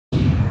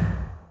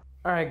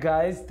All right,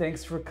 guys,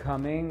 thanks for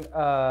coming.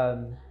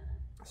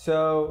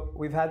 So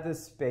we've had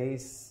this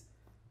space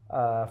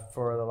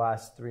for the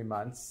last 3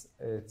 months.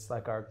 It's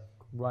like our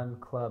run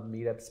club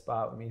meetup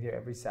spot. We meet here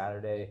every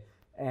Saturday,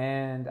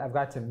 and I've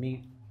got to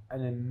meet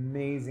an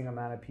amazing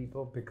amount of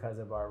people because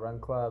of our run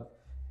club,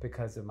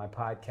 because of my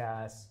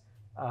podcast.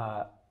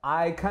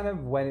 I kind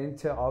of went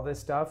into all this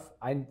stuff.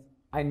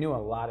 I knew a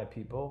lot of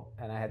people,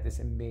 and I had this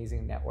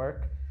amazing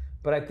network.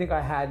 But I think I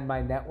had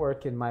my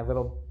network in my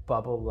little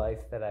bubble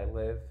life that I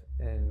live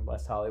in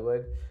West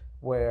Hollywood,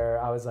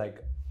 where I was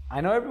like,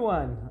 I know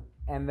everyone.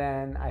 And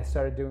then I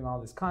started doing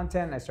all this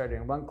content. I started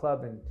doing Run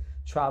Club and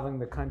traveling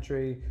the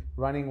country,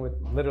 running with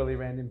literally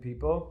random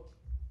people.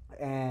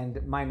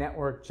 And my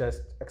network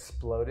just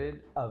exploded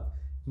of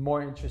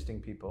more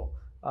interesting people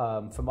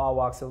from all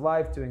walks of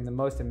life, doing the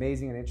most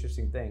amazing and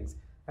interesting things.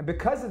 And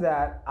because of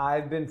that,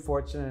 I've been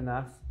fortunate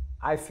enough.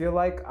 I feel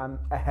like I'm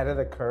ahead of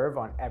the curve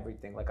on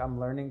everything. Like I'm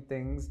learning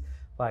things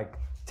like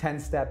 10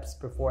 steps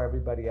before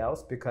everybody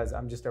else because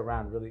I'm just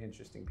around really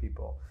interesting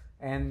people.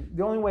 And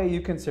the only way you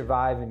can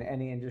survive in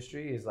any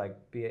industry is like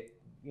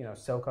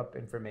soak up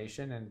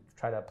information and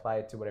try to apply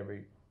it to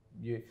whatever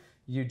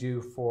you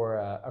do for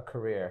a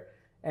career.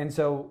 And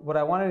so what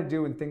I wanted to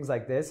do in things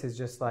like this is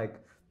just like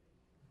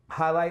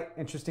highlight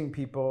interesting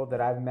people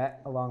that I've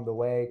met along the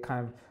way,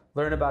 kind of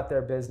learn about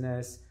their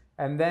business,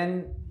 and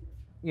then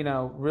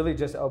really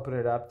just open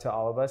it up to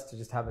all of us to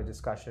just have a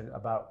discussion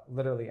about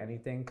literally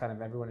anything, kind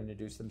of everyone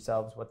introduce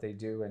themselves, what they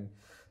do,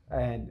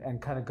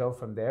 and kind of go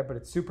from there. But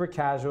it's super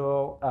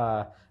casual.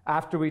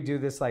 After we do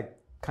this like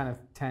kind of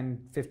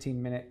 10,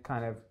 15 minute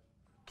kind of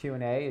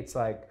Q&A, it's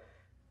like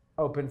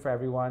open for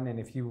everyone. And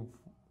if you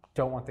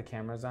don't want the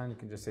cameras on, you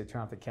can just say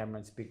turn off the camera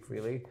and speak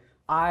freely.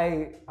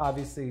 I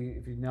obviously,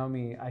 if you know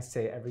me, I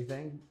say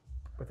everything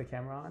with the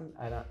camera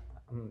on.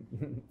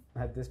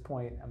 At this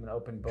point, I'm an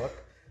open book.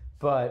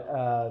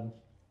 But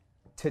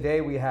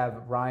today we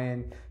have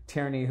Ryan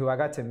Tierney, who I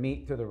got to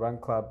meet through the Run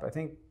Club. I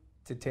think,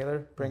 did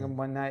Taylor bring him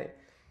one night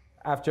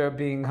after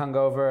being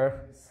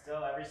hungover?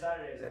 Still every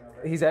Saturday he's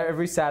hungover. He's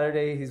every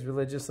Saturday. He's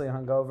religiously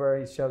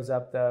hungover. He shows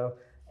up though.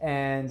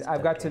 And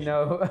I've got to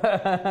know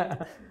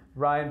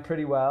Ryan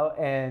pretty well.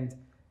 And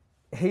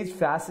he's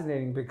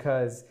fascinating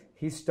because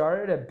he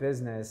started a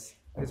business.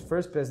 His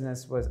first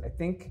business was, I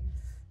think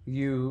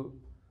you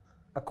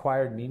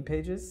acquired meme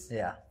pages.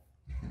 Yeah.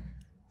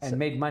 And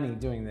made money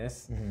doing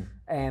this. Mm-hmm.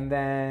 And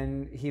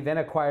then he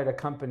acquired a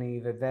company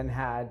that then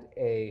had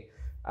a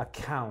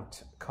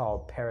account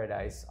called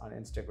Paradise on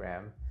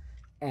Instagram.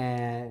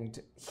 And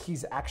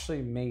he's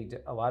actually made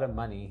a lot of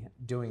money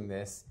doing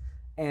this.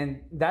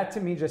 And that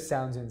to me just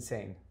sounds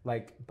insane.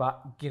 Like,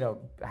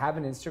 have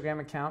an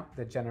Instagram account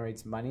that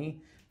generates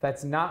money.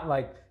 That's not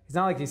like, it's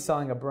not like he's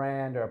selling a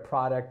brand or a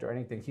product or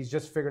anything. He's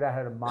just figured out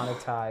how to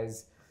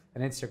monetize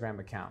an Instagram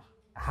account.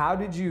 How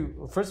did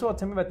you, first of all,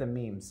 tell me about the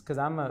memes, because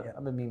I'm a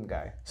meme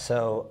guy.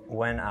 So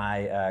when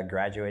I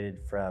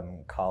graduated from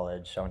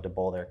college, so I went to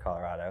Boulder,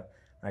 Colorado.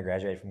 When I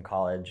graduated from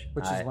college.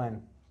 Which is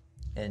when?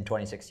 In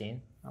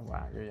 2016. Oh,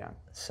 wow, you're young.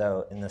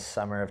 So in the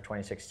summer of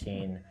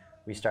 2016,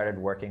 we started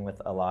working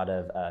with a lot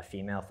of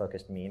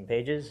female-focused meme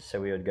pages. So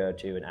we would go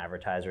to an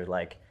advertiser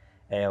like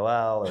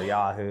AOL or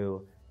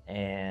Yahoo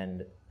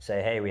and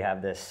say, hey, we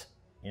have this,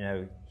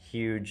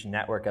 huge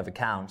network of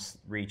accounts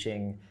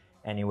reaching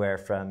anywhere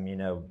from,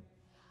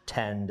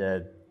 10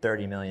 to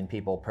 30 million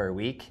people per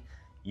week.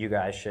 You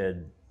guys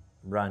should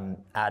run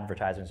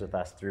advertisements with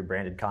us through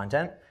branded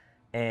content,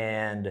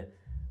 and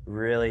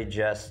really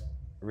just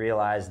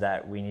realize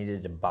that we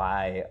needed to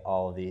buy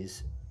all of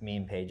these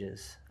meme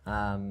pages.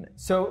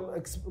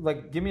 So,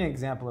 give me an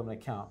example of an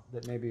account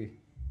that maybe...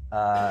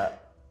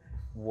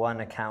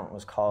 One account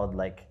was called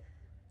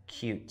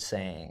Cute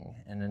Saying,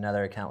 and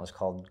another account was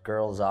called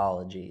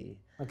Girlsology.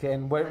 Okay,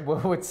 and what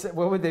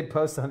would they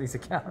post on these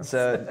accounts?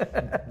 So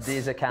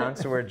these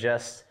accounts were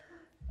just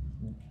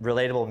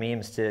relatable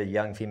memes to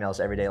young females'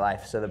 everyday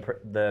life. So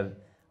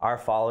our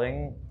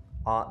following,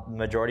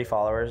 majority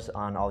followers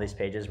on all these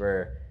pages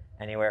were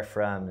anywhere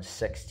from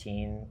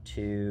 16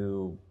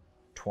 to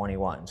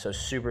 21. So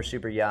super,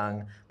 super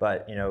young,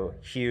 but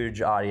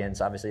huge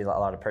audience, obviously a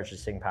lot of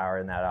purchasing power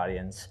in that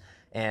audience.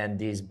 And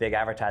these big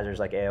advertisers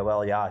like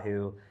AOL,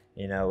 Yahoo,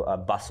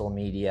 Bustle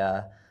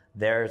Media,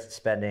 they're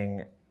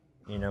spending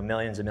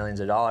millions and millions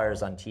of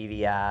dollars on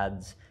TV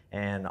ads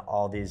and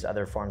all these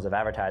other forms of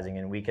advertising,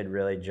 and we could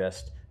really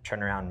just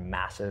turn around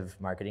massive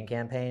marketing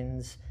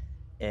campaigns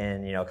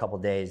in a couple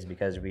days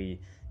because we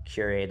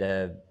curate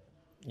a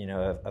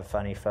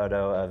funny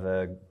photo of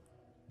a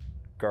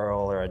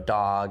girl or a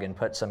dog and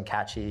put some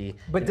catchy.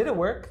 But did it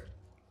work?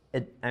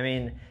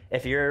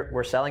 If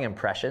we're selling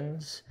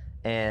impressions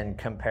and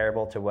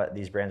comparable to what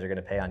these brands are going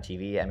to pay on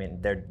TV,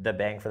 the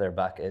bang for their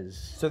buck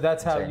is. So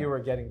that's how you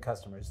were getting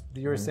customers.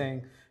 You were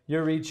saying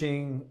you're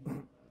reaching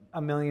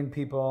 1 million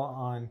people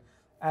on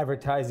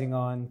advertising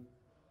on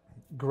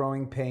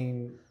Growing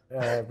Pain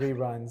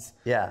reruns.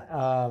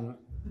 Yeah.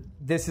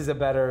 This is a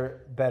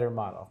better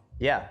model.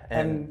 Yeah.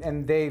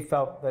 And they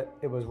felt that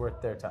it was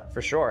worth their time.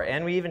 For sure.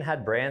 And we even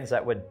had brands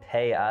that would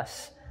pay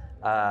us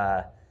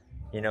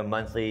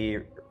monthly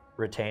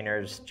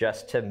retainers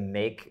just to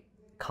make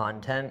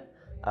content,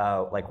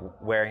 like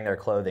wearing their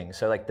clothing.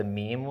 So like the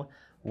meme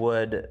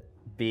would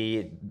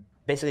be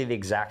basically the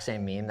exact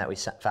same meme that we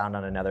found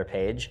on another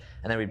page,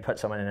 and then we'd put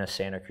someone in a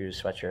Santa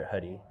Cruz sweatshirt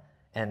hoodie,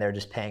 and they're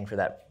just paying for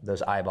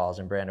those eyeballs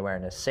and brand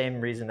awareness. Same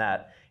reason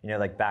that,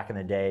 like back in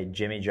the day,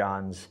 Jimmy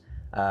John's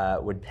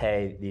would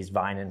pay these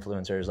Vine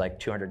influencers like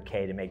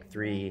 $200K to make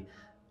 3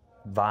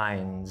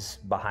 vines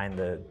behind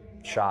the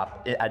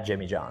shop at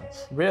Jimmy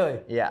John's. Really?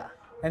 Yeah.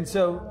 And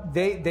so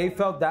they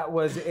felt that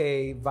was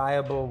a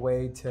viable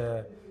way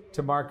to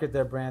market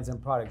their brands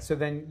and products. So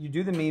then you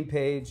do the meme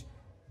page,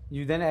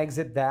 you then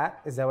exit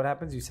that. Is that what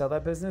happens? You sell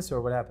that business, or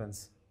what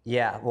happens?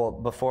 Yeah, well,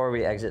 before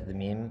we exit the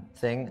meme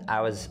thing, I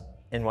was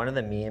in one of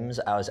the memes.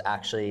 I was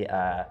actually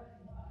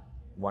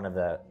one of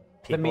the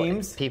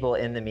people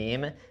in the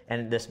meme,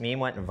 and this meme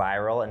went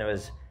viral, and it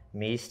was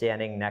me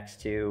standing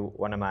next to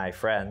one of my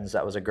friends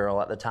that was a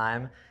girl at the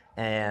time,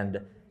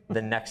 and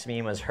the next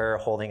meme was her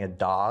holding a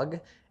dog,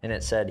 and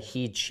it said,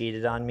 "He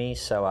cheated on me,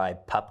 so I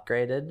pup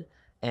graded,"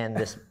 and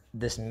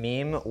this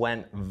meme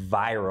went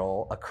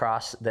viral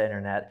across the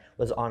internet,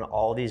 was on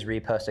all these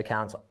repost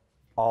accounts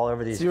all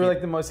over these. So you were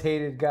like the most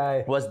hated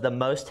guy. Was the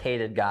most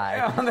hated guy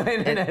on the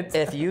internet. And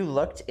if you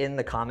looked in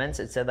the comments,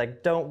 it said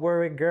like, "Don't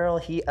worry, girl,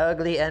 he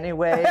ugly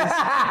anyways."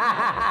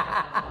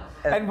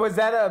 And was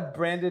that a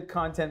branded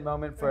content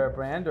moment for a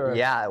brand, or?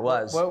 Yeah, it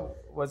was. What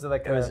was it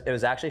like? It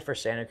was actually for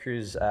Santa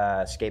Cruz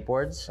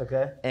skateboards.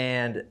 Okay.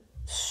 And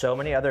so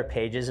many other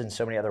pages and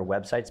so many other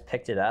websites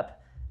picked it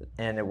up,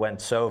 and it went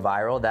so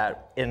viral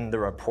that in the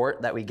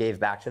report that we gave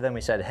back to them,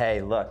 we said,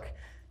 "Hey, look,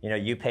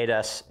 you paid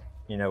us,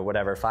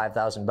 whatever,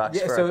 $5,000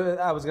 Yeah. for." So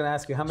I was going to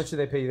ask you, how much did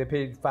they pay you? They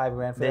paid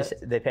 $5,000 for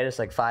that? They paid us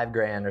like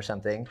 $5,000 or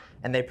something,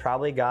 and they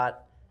probably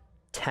got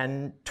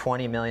 10,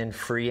 20 million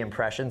free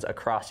impressions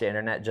across the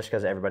internet just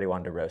because everybody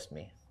wanted to roast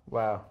me.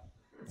 Wow.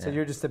 So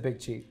you're just a big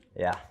cheat.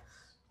 Yeah.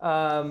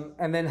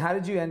 And then how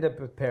did you end up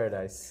with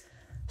Paradise?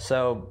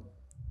 So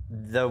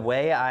the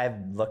way I've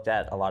looked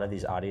at a lot of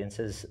these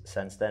audiences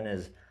since then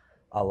is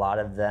a lot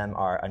of them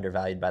are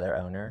undervalued by their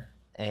owner.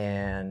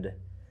 And,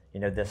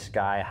 this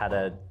guy had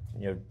a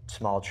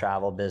small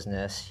travel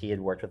business. He had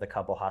worked with a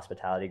couple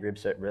hospitality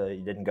groups, so it really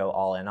didn't go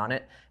all in on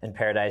it. And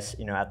Paradise,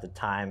 at the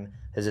time,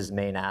 is his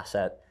main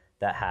asset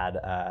that had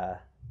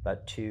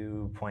about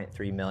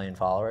 2.3 million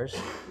followers.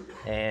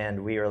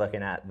 And we were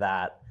looking at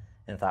that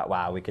and thought,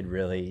 wow, we could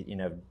really,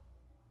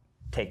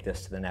 take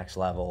this to the next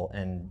level.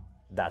 And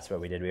that's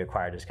what we did. We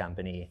acquired his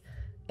company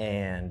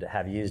and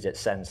have used it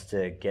since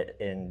to get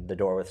in the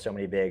door with so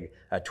many big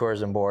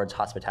tourism boards,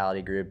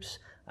 hospitality groups,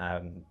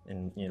 and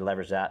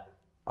leverage that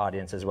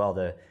audience as well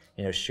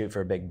to shoot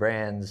for big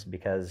brands.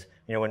 Because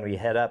when we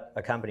hit up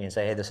a company and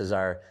say, hey, this is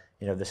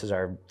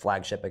our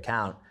flagship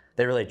account,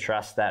 they really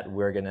trust that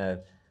we're gonna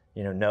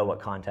know what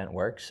content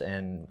works.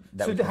 And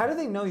that so how do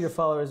they know your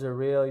followers are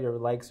real, your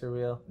likes are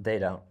real? They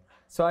don't.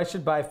 So I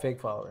should buy fake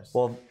followers?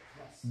 Well,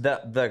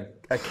 the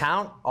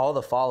account, all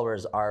the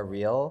followers are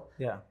real.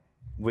 Yeah.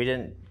 We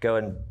didn't go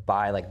and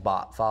buy like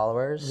bot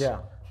followers. Yeah.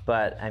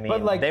 But I mean,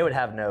 they would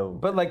have no.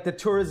 But like the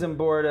tourism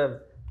board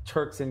of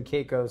Turks and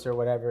Caicos or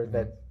whatever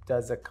that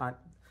does a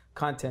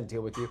content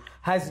deal with you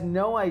has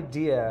no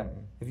idea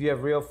if you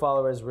have real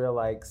followers, real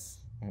likes,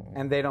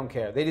 and they don't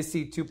care. They just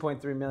see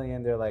 2.3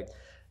 million. They're like,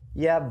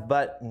 yeah.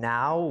 But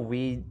now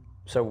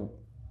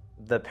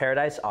the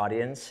Paradise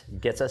audience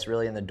gets us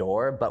really in the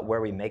door, but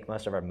where we make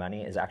most of our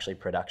money is actually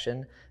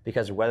production,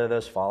 because whether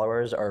those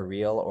followers are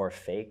real or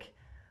fake,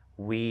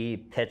 we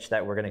pitch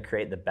that we're going to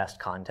create the best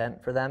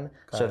content for them.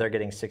 So they're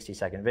getting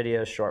 60-second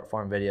videos, short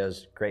form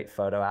videos, great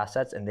photo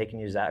assets, and they can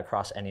use that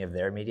across any of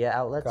their media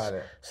outlets. Got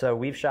it. So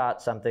we've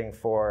shot something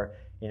for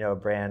a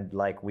brand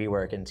like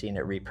WeWork and seen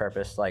it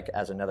repurposed like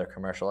as another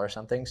commercial or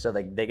something. So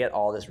they get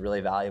all this really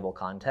valuable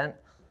content.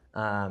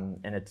 And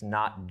it's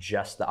not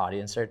just the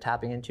audience they're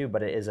tapping into,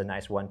 but it is a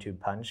nice 1-2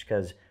 punch,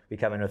 because we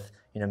come in with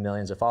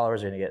millions of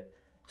followers. We're going to get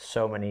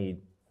so many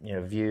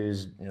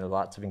views,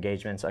 lots of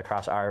engagements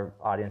across our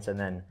audience, and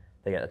then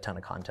they get a ton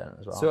of content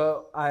as well.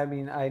 So I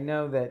mean, I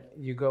know that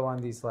you go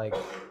on these like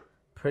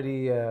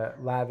pretty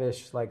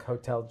lavish like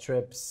hotel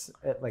trips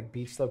at like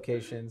beach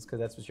locations, because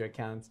that's what your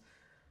account's.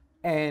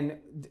 And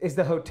is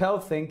the hotel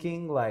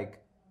thinking like,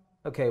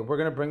 okay, we're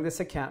going to bring this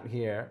account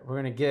here, we're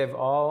going to give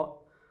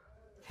all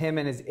him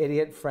and his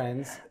idiot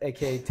friends,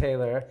 aka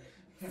Taylor,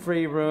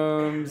 free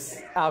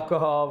rooms,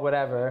 alcohol,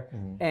 whatever,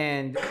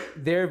 and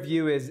their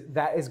view is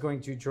that is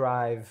going to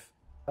drive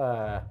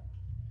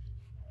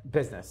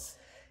business?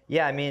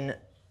 Yeah, I mean,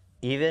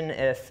 even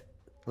if,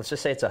 let's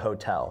just say it's a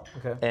hotel,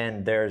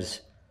 and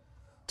there's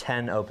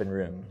 10 open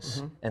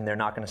rooms, and they're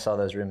not going to sell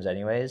those rooms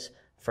anyways,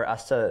 for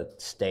us to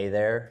stay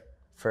there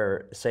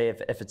for, say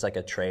if it's like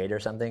a trade or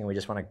something, we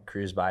just want to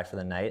cruise by for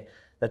the night,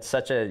 that's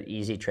such an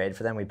easy trade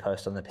for them. We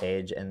post on the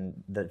page, and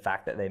the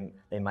fact that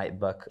they might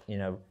book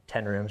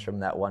 10 rooms from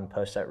that one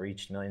post that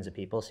reached millions of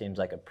people seems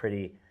like a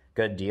pretty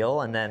good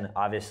deal. And then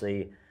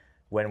obviously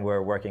when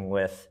we're working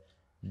with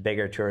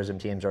bigger tourism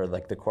teams or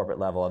like the corporate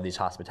level of these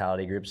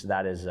hospitality groups,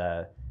 that is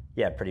a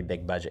pretty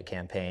big budget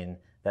campaign.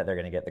 that they're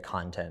going to get the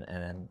content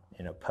and then,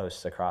 you know,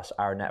 posts across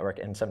our network.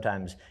 And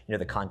sometimes, you know,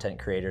 the content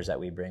creators that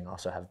we bring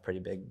also have pretty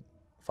big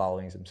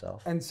followings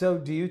themselves. And so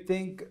do you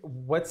think,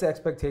 what's the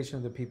expectation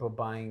of the people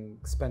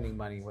spending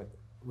money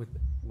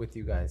with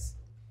you guys?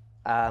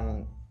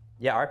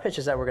 Yeah, our pitch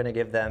is that we're going to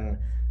give them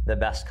the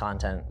best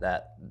content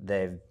that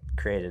they've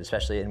created,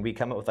 especially, and we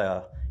come up with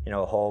a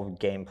whole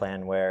game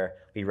plan where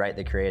we write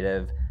the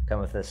creative, come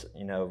with this,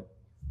 you know,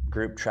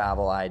 group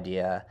travel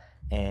idea,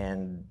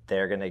 and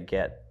they're going to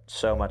get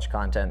so much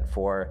content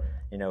for,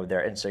 you know,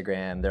 their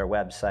Instagram, their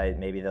website.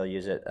 Maybe they'll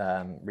use it,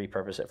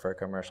 repurpose it for a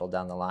commercial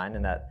down the line,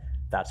 and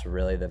that's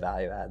really the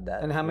value add.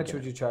 And how much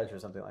would you charge for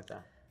something like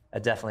that?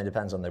 It definitely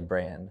depends on their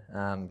brand.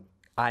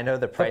 I know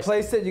the price. The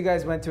place that you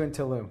guys went to in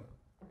Tulum.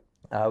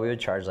 We would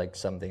charge like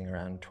something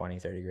around 20,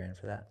 30 grand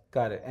for that.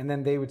 Got it. And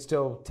then they would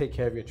still take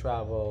care of your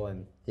travel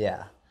and.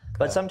 Yeah,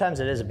 but sometimes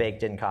it is a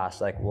baked-in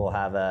cost. Like we'll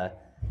have a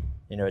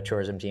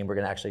tourism team. We're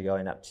actually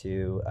going up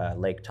to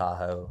Lake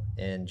Tahoe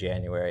in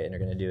January, and they're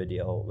going to do a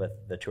deal with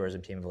the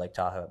tourism team of Lake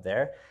Tahoe up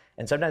there.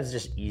 And sometimes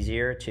it's just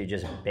easier to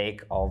just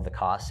bake all of the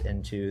costs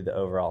into the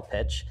overall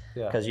pitch,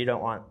 because you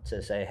don't want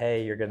to say,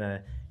 hey, you're going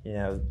to, you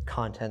know,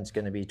 content's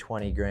going to be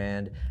 20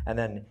 grand, and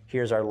then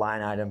here's our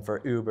line item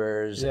for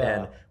Ubers,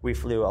 and we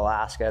flew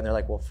Alaska, and they're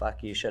like, well,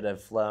 fuck, you should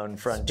have flown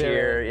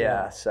Frontier.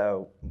 Spirit,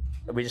 so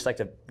we just like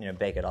to, you know,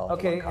 bake it all.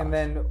 Okay, and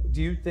then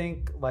do you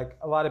think, like,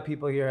 a lot of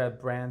people here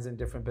have brands in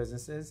different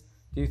businesses?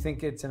 Do you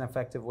think it's an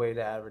effective way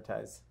to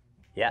advertise?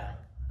 Yeah,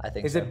 I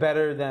think so. Is it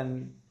better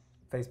than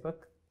Facebook?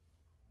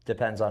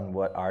 Depends on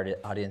what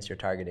audience you're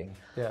targeting.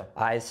 Yeah.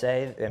 I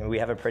say, I mean, we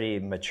have a pretty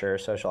mature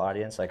social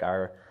audience. Like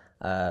our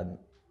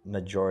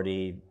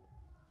majority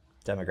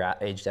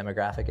age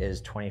demographic is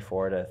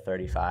 24 to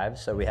 35.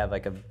 So we have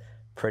like a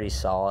pretty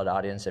solid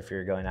audience if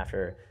you're going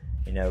after,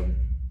 you know,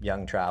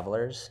 young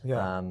travelers.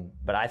 Yeah.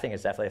 But I think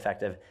it's definitely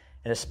effective.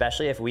 And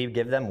especially if we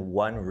give them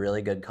one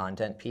really good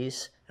content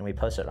piece and we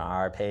post it on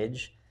our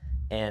page,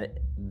 and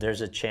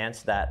there's a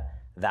chance that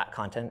that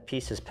content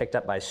piece is picked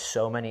up by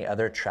so many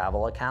other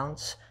travel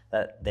accounts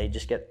that they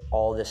just get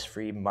all this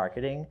free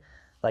marketing.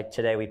 Like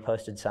today we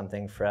posted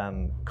something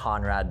from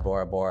Conrad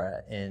Bora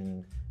Bora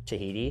in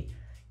Tahiti,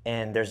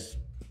 and there's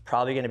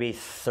probably going to be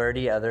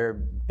 30 other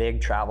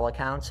big travel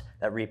accounts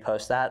that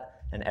repost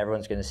that, and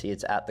everyone's going to see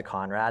it's at the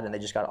Conrad, and they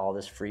just got all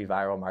this free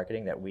viral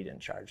marketing that we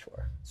didn't charge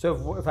for.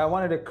 So if I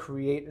wanted to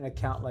create an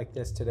account like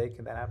this today,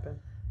 could that happen?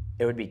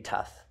 It would be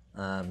tough,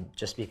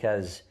 just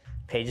because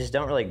pages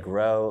don't really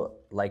grow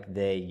like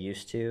they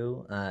used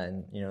to.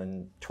 And, you know,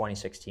 in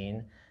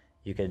 2016,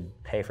 you could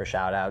pay for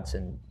shout outs,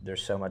 and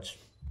there's so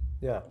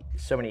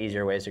many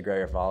easier ways to grow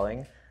your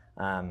following.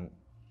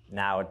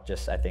 Now it's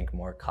just, I think,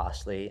 more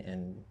costly,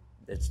 and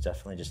it's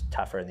definitely just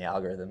tougher in the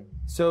algorithm.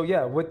 So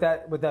yeah, with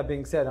that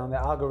being said, on the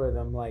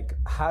algorithm, like,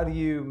 how do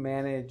you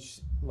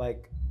manage,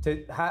 like,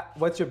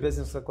 what's your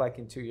business look like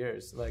in 2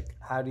 years? Like,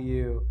 how do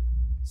you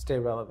stay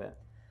relevant?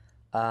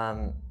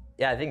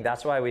 Yeah, I think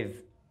that's why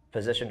we've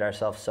positioned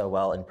ourselves so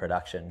well in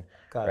production,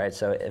 right?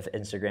 So if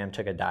Instagram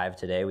took a dive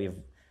today, we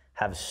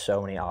have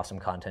so many awesome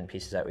content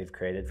pieces that we've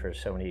created for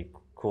so many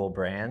cool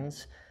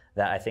brands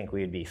that I think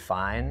we'd be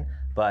fine.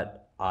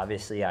 But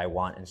obviously I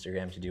want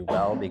Instagram to do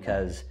well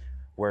because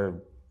we're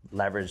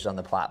leveraged on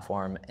the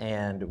platform,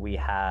 and we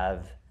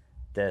have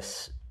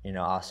this, you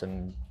know,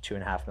 awesome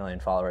 2.5 million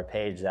follower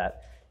page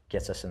that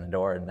gets us in the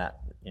door, and that,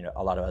 you know,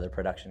 a lot of other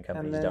production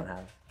companies don't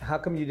have. How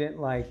come you didn't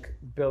like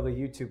build a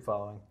YouTube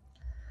following?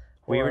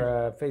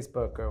 Or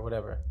Facebook or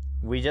whatever?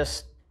 We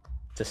just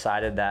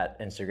decided that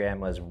Instagram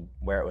was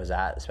where it was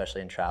at,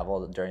 especially in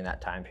travel during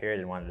that time period,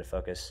 and wanted to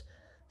focus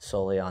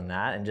solely on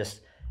that. And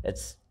just,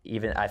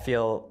 I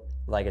feel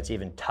like it's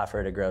even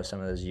tougher to grow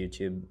some of those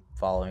YouTube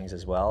followings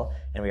as well.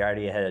 And we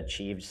already had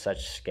achieved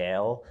such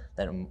scale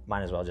that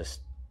might as well just,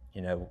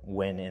 you know,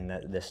 win in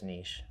this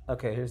niche.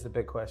 Okay, here's the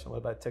big question. What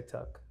about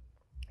TikTok?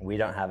 We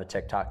don't have a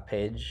TikTok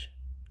page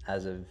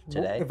as of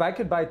today. If I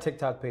could buy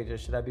TikTok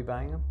pages, should I be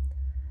buying them?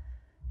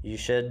 You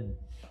should.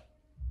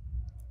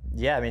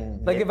 Yeah, I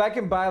mean, like if I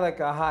can buy like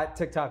a hot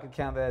TikTok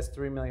account that has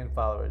 3 million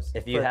followers.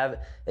 If you have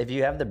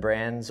the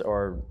brands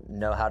or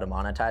know how to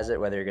monetize it,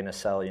 whether you're going to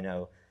sell, you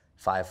know,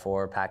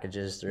 5-4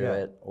 packages through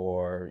it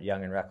or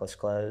Young and Reckless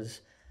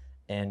clothes,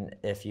 and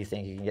if you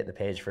think you can get the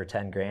page for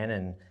 10 grand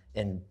and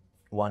in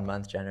 1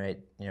 month generate,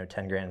 you know,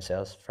 10 grand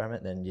sales from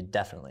it, then you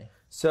definitely.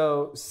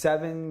 So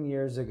 7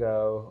 years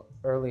ago,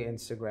 early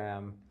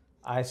Instagram,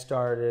 I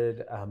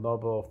started a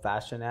mobile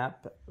fashion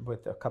app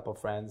with a couple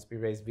friends. We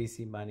raised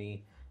VC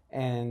money,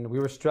 and we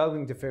were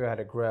struggling to figure out how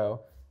to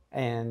grow.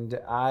 And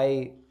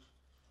I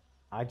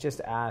just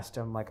asked,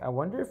 I'm like, I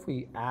wonder if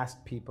we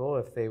asked people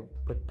if they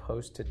would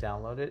post to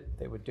download it,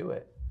 they would do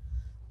it.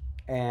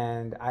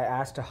 And I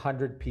asked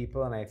 100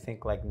 people, and I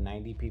think like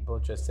 90 people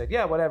just said,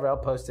 yeah, whatever, I'll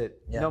post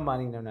it. Yeah. No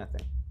money, no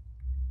nothing.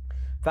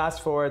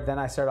 Fast forward, then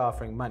I started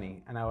offering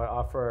money, and I would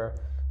offer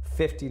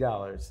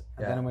 $50,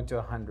 and then I went to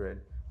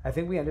 100. I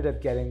think we ended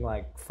up getting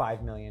like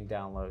 5 million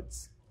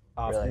downloads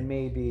off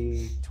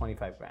maybe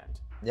 25 grand.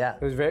 Yeah.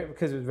 It was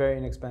because it was very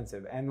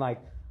inexpensive. And like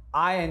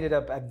I ended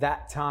up at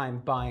that time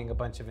buying a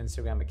bunch of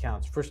Instagram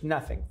accounts for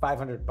nothing,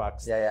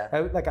 $500. Yeah,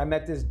 yeah. I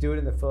met this dude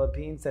in the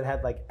Philippines that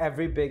had like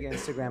every big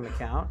Instagram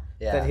account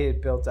that he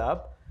had built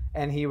up,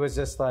 and he was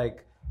just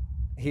like,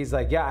 he's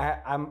like,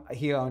 yeah,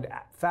 he owned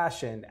at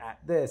fashion, at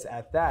this,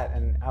 at that,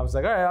 and I was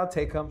like, all right, I'll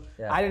take them.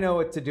 Yeah. I didn't know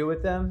what to do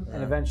with them,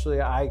 and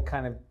eventually I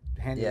kind of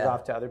handed it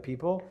off to other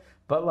people.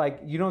 But like,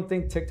 you don't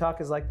think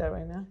TikTok is like that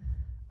right now?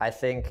 I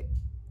think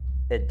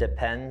it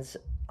depends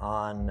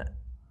on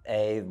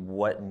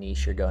what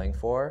niche you're going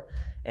for.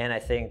 And I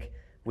think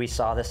we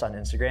saw this on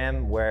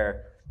Instagram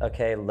where,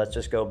 okay, let's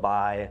just go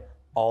buy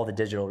all the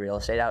digital real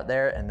estate out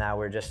there, and now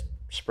we're just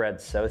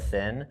spread so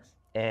thin.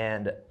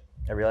 And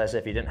I realized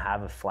if you didn't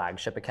have a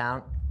flagship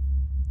account,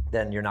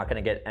 then you're not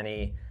going to get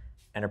any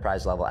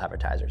enterprise level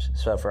advertisers.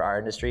 So for our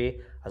industry,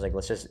 I was like,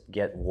 let's just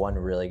get one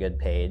really good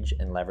page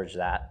and leverage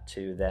that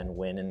to then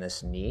win in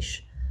this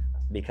niche.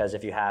 Because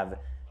if you have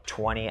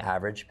 20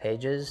 average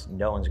pages,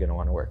 no one's going to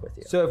want to work with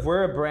you. So if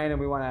we're a brand and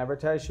we want to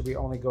advertise, should we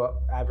only go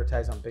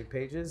advertise on big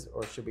pages,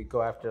 or should we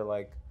go after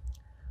like?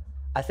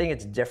 I think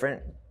it's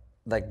different.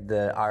 Like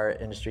our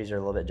industries are a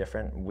little bit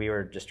different. We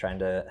were just trying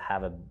to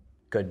have a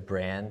good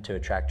brand to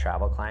attract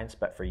travel clients.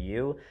 But for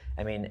you,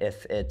 I mean,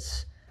 if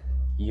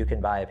you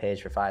can buy a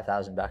page for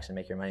 $5,000 and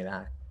make your money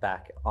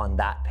back on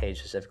that page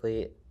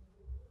specifically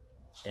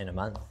in a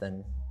month,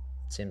 then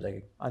it seems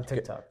like on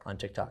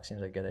TikTok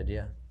seems like a good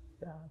idea.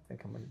 Yeah, I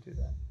think I'm going to do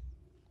that.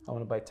 I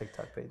want to buy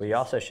TikTok pages. What you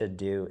also should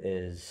do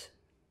is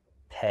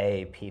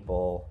pay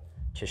people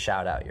to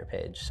shout out your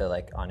page. So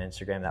like on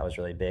Instagram, that was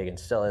really big, and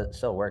it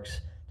still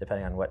works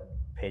depending on what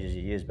pages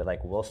you use. But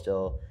like we'll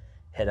still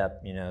hit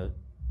up,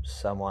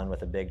 someone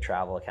with a big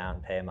travel account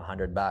and pay him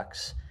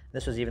 $100.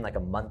 This was even like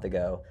a month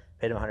ago.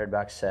 Paid him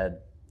 $100.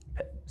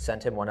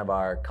 Sent him one of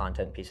our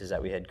content pieces that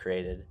we had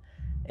created,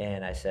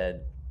 and I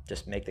said,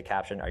 just make the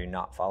caption, "Are you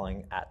not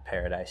following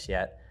 @Paradise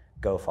yet?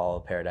 Go follow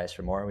Paradise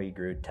for more." And we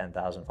grew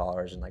 10,000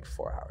 followers in like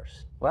 4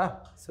 hours.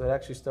 Wow. So it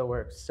actually still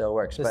works. Still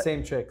works. The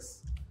same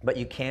tricks. But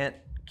you can't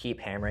keep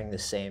hammering the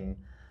same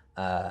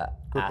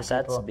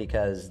assets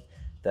because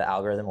the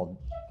algorithm will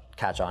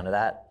catch on to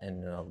that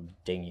and it'll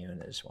ding you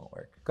and it just won't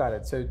work. Got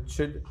it. So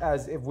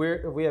if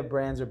we have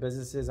brands or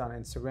businesses on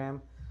Instagram,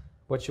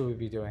 what should we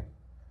be doing?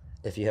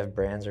 If you have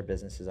brands or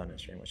businesses on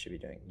Instagram, what should you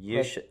be doing?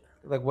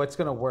 Like what's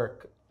going to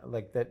work,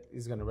 like that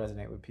is going to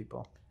resonate with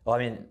people? Well, I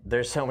mean,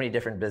 there's so many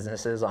different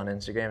businesses on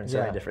Instagram and so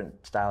many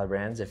different style of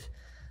brands.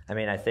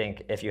 I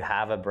think if you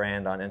have a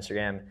brand on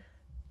Instagram,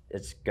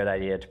 it's a good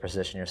idea to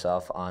position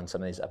yourself on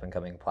some of these up and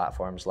coming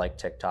platforms like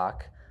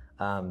TikTok,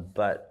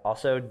 but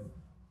also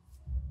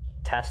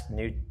test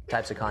new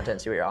types of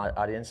content, see what your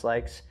audience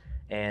likes,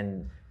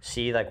 and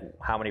see like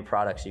how many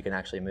products you can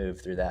actually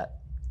move through that.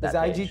 Is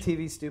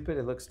IGTV stupid?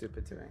 It looks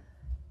stupid to me.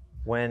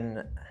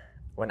 When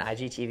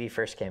IGTV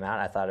first came out,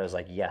 I thought it was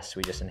like, yes,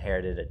 we just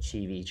inherited a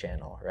TV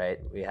channel, right?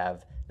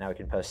 Now we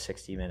can post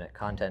 60-minute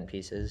content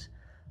pieces.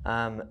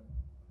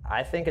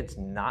 I think it's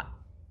not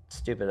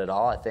stupid at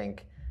all. I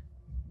think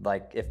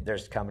like if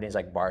there's companies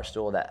like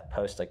Barstool that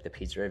post like the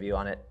pizza review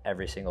on it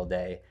every single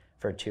day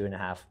for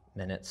 2.5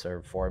 minutes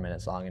or 4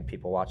 minutes long and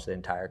people watch the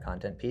entire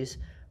content piece,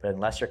 but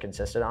unless you're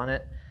consistent on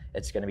it,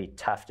 it's going to be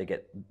tough to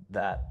get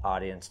that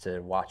audience to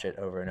watch it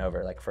over and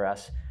over. Like for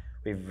us,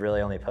 we've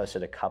really only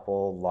posted a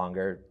couple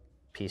longer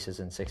pieces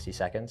in 60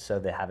 seconds, so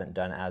they haven't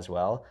done as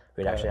well.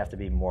 We'd actually have to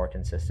be more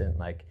consistent,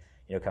 like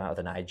come out with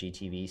an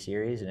IGTV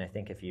series, and I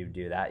think if you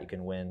do that, you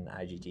can win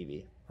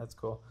IGTV. That's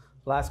cool.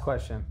 Last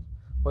question.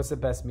 What's the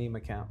best meme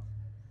account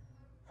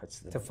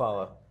to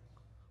follow?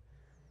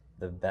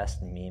 The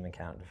best meme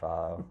account to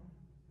follow?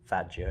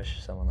 Fat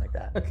Jewish, someone like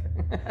that. Okay.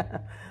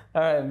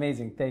 All right,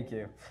 amazing. Thank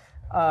you.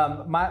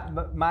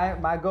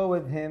 My goal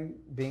with him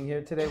being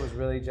here today was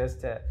really just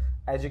to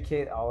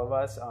educate all of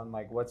us on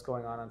like what's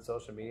going on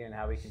social media and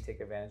how we can take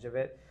advantage of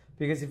it.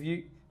 Because if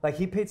you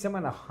he paid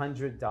someone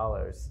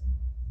 $100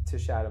 to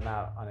shout him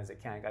out on his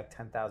account, he got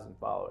 10,000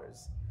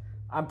 followers.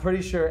 I'm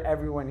pretty sure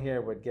everyone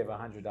here would give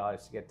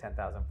 $100 to get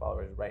 10,000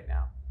 followers right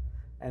now.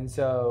 And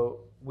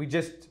so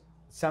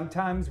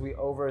sometimes we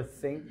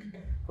overthink.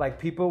 Like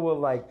people will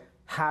like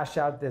hash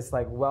out this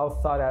like well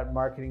thought out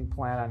marketing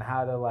plan on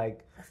how to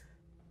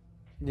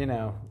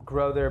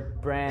grow their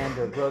brand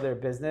or grow their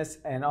business,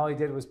 and all he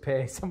did was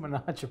pay someone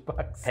 $100.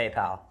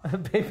 PayPal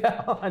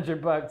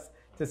 $100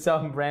 to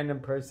some random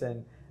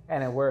person,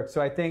 and it worked.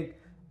 So I think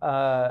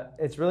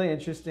it's really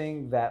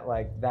interesting that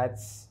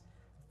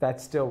that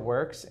still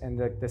works, and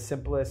the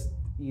simplest,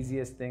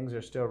 easiest things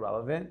are still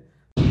relevant.